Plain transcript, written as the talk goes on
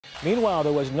Meanwhile,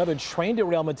 there was another train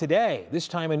derailment today, this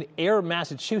time in Air,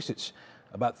 Massachusetts,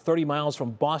 about 30 miles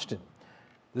from Boston.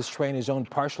 This train is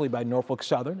owned partially by Norfolk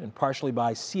Southern and partially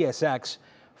by CSX.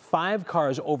 5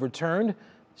 cars overturned,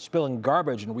 spilling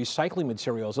garbage and recycling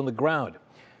materials on the ground.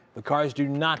 The cars do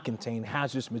not contain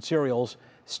hazardous materials.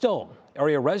 Still,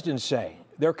 area residents say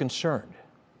they're concerned.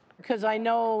 Because I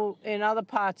know in other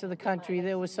parts of the country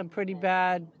there was some pretty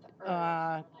bad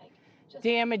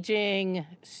damaging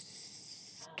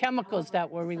chemicals that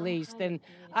were released, and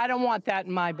I don't want that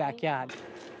in my backyard.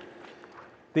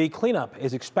 The cleanup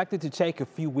is expected to take a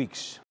few weeks.